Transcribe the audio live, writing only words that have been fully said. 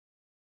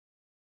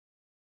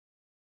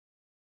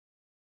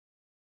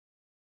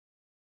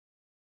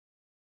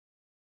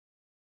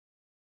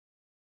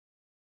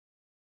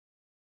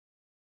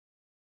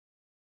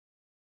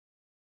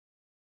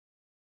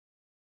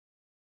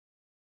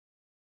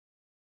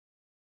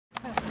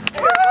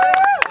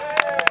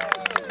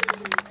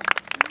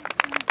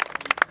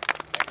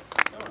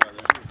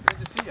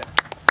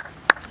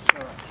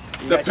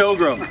The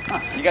Pilgrim.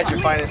 You got your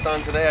finest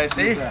on today, I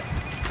see.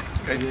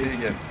 Great to see you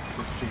again.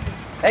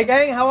 Hey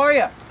gang, how are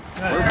you?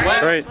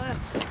 Great.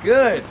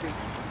 Good.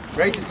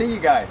 Great to see you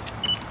guys.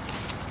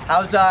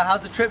 How's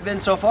the trip been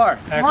so far?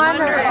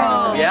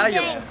 Wonderful.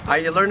 Yeah, are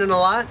you learning a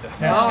lot?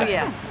 Oh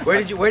yes. Where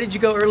did you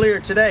go earlier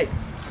today?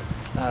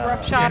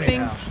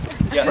 Shopping.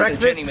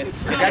 Breakfast.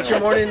 You got your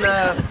morning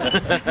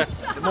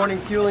the morning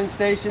fueling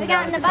station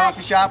down at the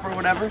coffee shop or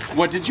whatever.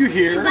 What did you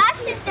hear? The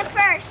bus is the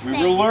first thing.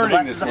 We were learning The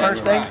bus this is the one.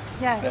 first thing?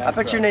 Yeah. I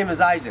bet your name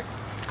is Isaac.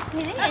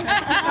 It is. See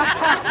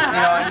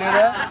how I knew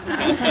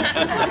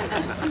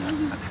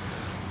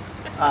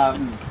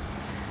that?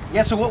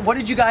 Yeah. So what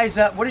did you guys?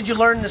 What did you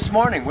learn this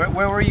morning?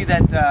 Where were you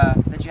that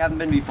you haven't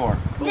been before?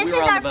 This is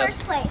our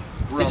first place.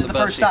 This is the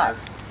first stop.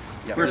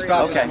 First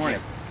stop Okay. this morning.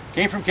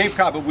 Came from Cape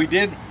Cod, but we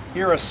did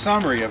hear a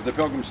summary of the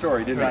Pilgrim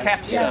story, didn't we?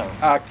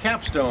 Capstone.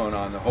 Capstone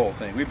on the whole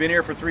thing. We've been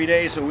here for 3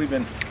 days, so we've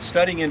been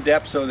studying in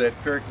depth. So that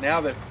Kirk,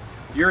 now that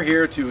you're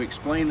here to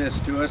explain this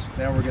to us,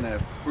 now we're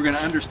gonna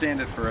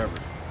understand it forever,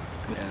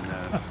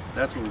 and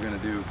that's what we're gonna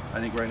do. I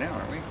think right now,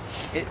 aren't we?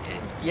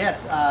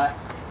 Yes.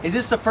 Is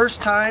this the first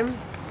time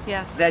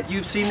Yes. that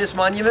you've seen this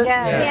monument?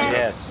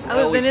 Yes.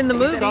 Other than in the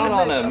movie. Saw it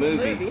on a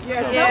movie.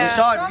 Yeah. You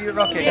saw it.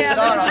 Okay. You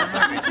saw it on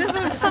the movie.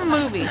 This was some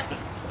movie.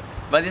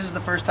 But this is the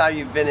first time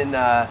you've been in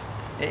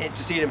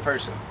to see it in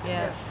person.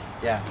 Yes.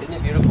 Yeah. Isn't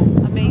it beautiful?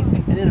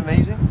 Amazing. Isn't it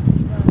amazing?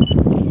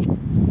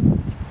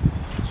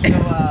 So,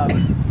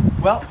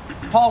 well,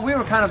 Paul, we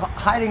were kind of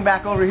hiding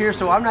back over here,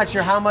 so I'm not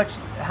sure how much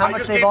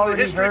they've already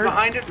the history heard.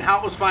 behind it and how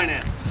it was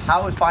financed.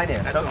 How it was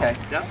financed. That's Okay.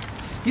 all. Yep.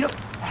 You know,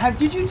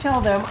 did you tell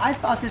them? I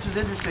thought this was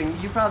interesting.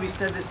 You probably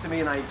said this to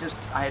me, and I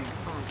had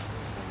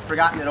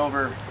forgotten it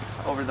over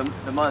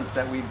the months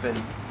that we've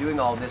been doing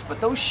all this. But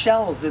those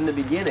shells in the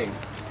beginning,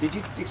 did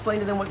you explain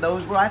to them what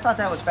those were? I thought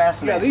that was Yeah,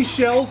 fascinating. these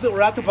shells that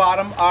were at the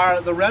bottom are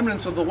the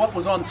remnants of what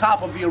was on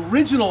top of the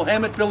original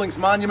Hammett Billings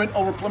monument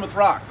over Plymouth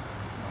Rock.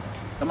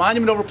 The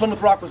monument over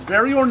Plymouth Rock was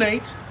very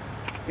ornate.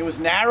 It was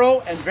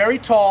narrow and very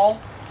tall,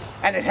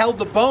 and it held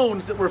the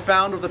bones that were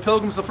found of the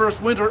Pilgrims the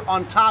first winter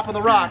on top of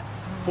the rock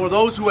for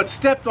those who had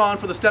stepped on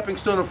for the stepping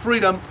stone of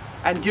freedom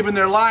and given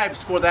their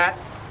lives for that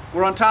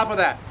were on top of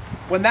that.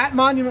 When that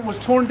monument was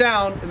torn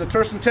down in the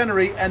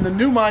tercentenary and the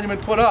new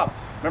monument put up,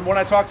 remember when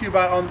I talked to you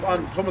about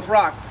on Plymouth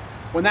Rock,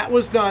 when that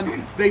was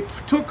done, they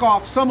took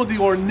off some of the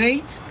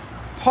ornate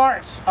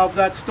parts of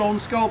that stone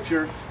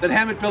sculpture that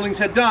Hammett Billings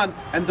had done,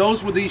 and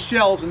those were these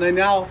shells, and they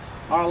now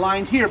are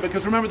aligned here,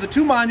 because remember, the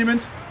two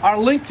monuments are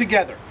linked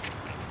together.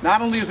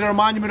 Not only is there a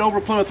monument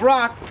over Plymouth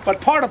Rock, but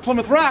part of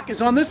Plymouth Rock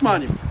is on this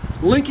monument,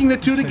 linking the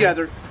two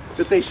together,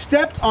 that they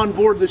stepped on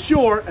board the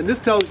shore, and this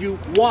tells you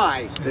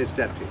why they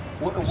stepped here.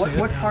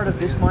 What part of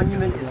this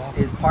monument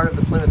is part of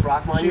the Plymouth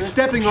Rock monument? She's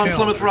stepping on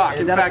Plymouth Rock.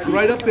 In fact,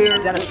 right up there.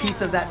 Is that a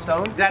piece of that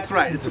stone? That's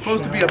right. It's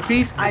supposed to be a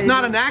piece. It's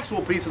not an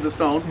actual piece of the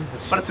stone,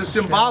 but it's a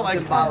symbolic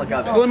of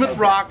it. Plymouth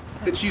Rock,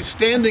 that she's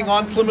standing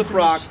on Plymouth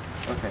Rock.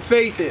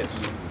 Faith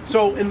is.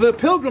 So the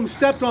Pilgrims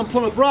stepped on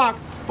Plymouth Rock,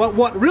 but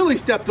what really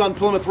stepped on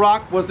Plymouth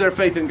Rock was their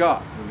faith in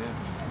God.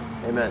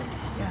 Amen.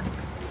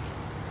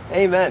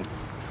 Amen.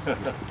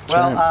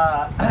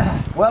 Well,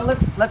 well,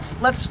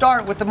 let's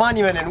start with the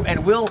monument,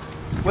 and we'll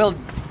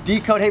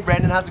decode. Hey,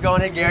 Brandon, how's it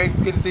going? Hey, Gary,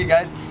 good to see you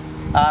guys.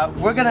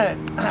 We're gonna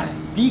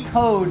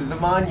decode the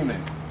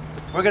monument.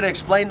 We're gonna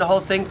explain the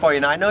whole thing for you.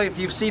 Now, I know if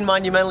you've seen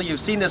Monumental,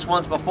 you've seen this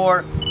once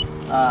before,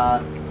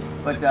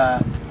 but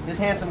this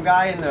handsome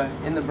guy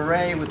in the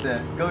beret with the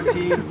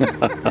goatee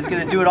is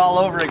gonna do it all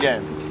over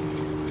again.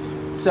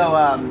 So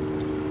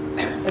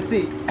let's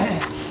see.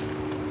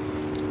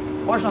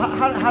 Marshall,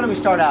 how do we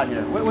start out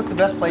here? What's the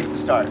best place to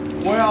start?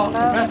 Well, the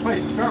best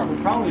place to start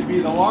would probably be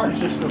the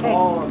largest of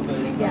all of the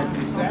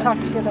I'll talk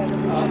to you later.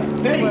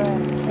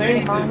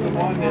 Faith is the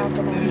one that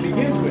it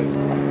begins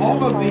with.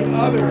 All of the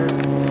other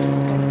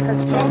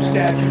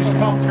sub-statues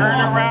come turn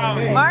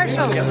around.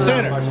 Marshall,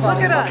 Center.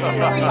 look at us.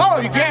 Oh,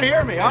 you can't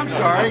hear me. I'm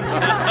sorry.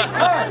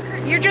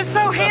 You're just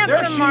so There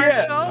handsome, she is.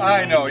 Marshall.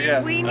 I know,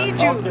 yes. We need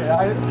you.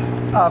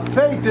 Okay,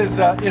 faith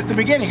is the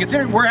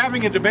beginning. We're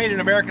having a debate in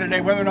America today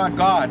whether or not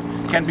God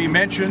can be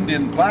mentioned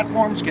in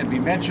platforms, can be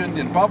mentioned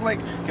in public,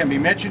 can be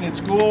mentioned in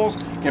schools,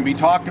 can be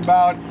talked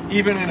about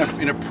even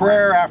in a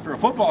prayer after a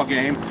football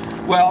game.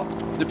 Well,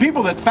 the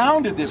people that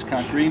founded this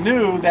country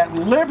knew that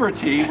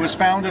liberty was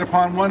founded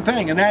upon one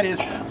thing, and that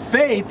is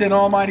faith in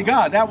Almighty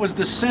God. That was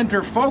the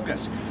center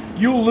focus.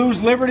 You'll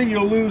lose liberty,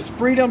 you'll lose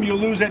freedom, you'll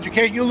lose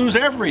education, you'll lose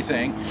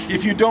everything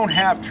if you don't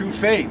have true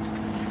faith.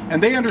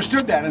 And they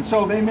understood that, and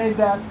so they made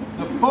that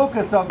the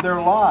focus of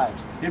their lives.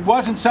 It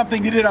wasn't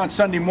something they did on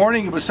Sunday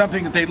morning, it was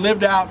something that they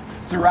lived out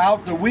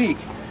throughout the week.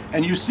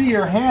 And you see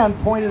her hand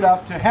pointed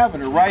up to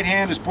heaven. Her right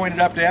hand is pointed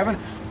up to heaven,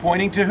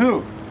 pointing to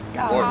who?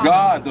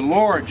 God, the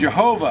Lord,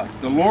 Jehovah,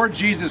 the Lord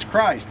Jesus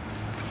Christ.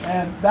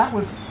 And that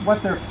was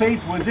what their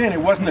faith was in. It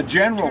wasn't a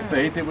general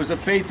faith, it was a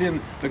faith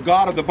in the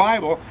God of the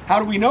Bible. How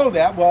do we know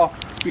that? Well,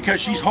 because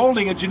she's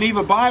holding a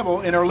Geneva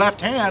Bible in her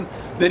left hand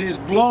that is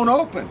blown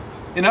open.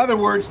 In other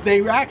words,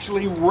 they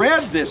actually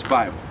read this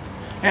Bible.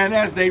 And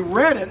as they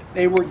read it,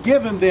 they were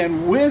given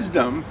then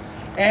wisdom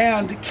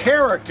and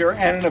character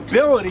and an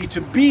ability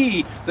to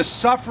be the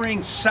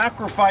suffering,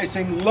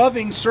 sacrificing,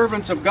 loving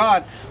servants of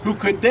God who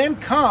could then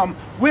come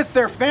with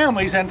their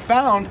families and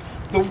found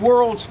the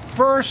world's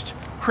first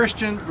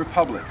Christian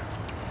republic.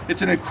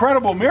 It's an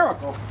incredible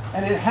miracle,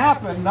 and it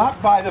happened not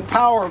by the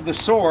power of the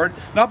sword,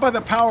 not by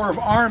the power of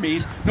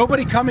armies,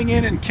 nobody coming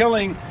in and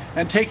killing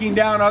and taking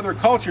down other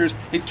cultures.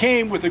 It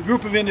came with a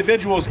group of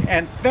individuals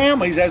and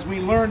families, as we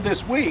learned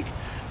this week.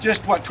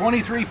 Just what,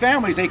 23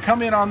 families, they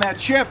come in on that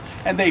ship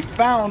and they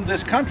found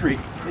this country.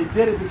 They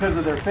did it because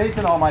of their faith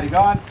in Almighty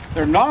God,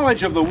 their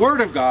knowledge of the Word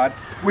of God,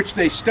 which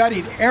they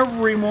studied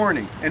every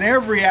morning and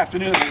every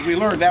afternoon. As we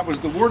learned, that was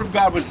the Word of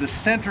God was the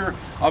center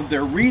of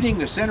their reading,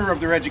 the center of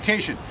their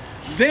education.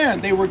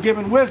 Then they were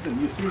given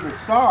wisdom. You see the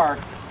star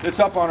that's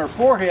up on her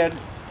forehead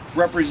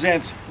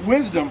represents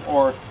wisdom,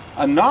 or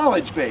a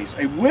knowledge base,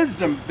 a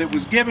wisdom that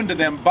was given to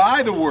them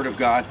by the Word of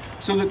God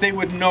so that they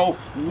would know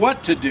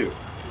what to do.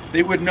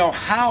 They would know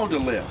how to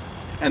live.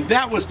 And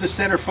that was the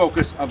center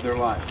focus of their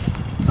lives.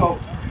 So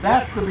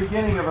that's the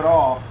beginning of it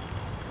all.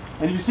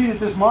 And you see that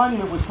this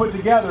monument was put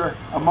together,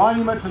 a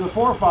monument to the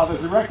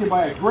forefathers, erected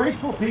by a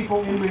grateful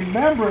people in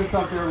remembrance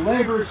of their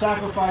labors,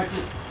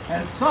 sacrifices,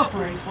 and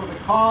sufferings for the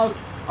cause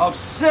of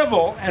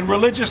civil and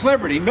religious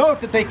liberty.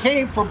 Note that they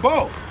came for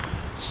both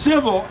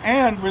civil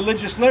and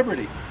religious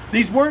liberty.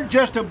 These weren't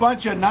just a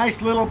bunch of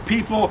nice little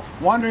people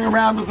wandering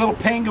around with little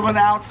penguin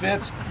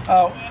outfits,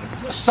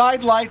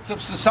 sidelights of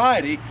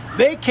society.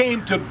 They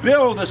came to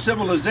build a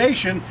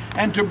civilization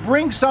and to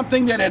bring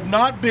something that had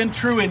not been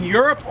true in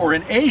Europe or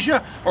in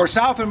Asia or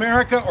South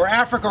America or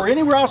Africa or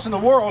anywhere else in the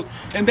world,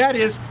 and that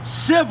is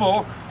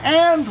civil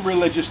and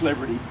religious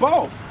liberty,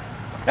 both.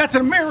 That's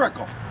a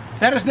miracle.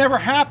 That has never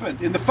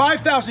happened. In the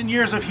 5,000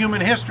 years of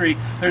human history,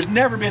 there's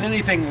never been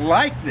anything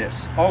like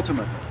this,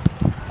 ultimately.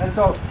 And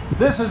so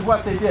this is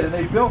what they did, and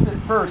they built it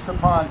first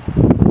upon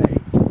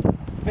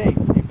faith,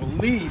 a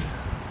belief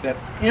that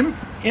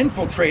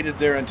infiltrated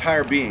their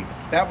entire being.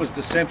 That was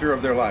the center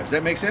of their lives. Does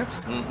that make sense?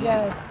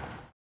 Yes.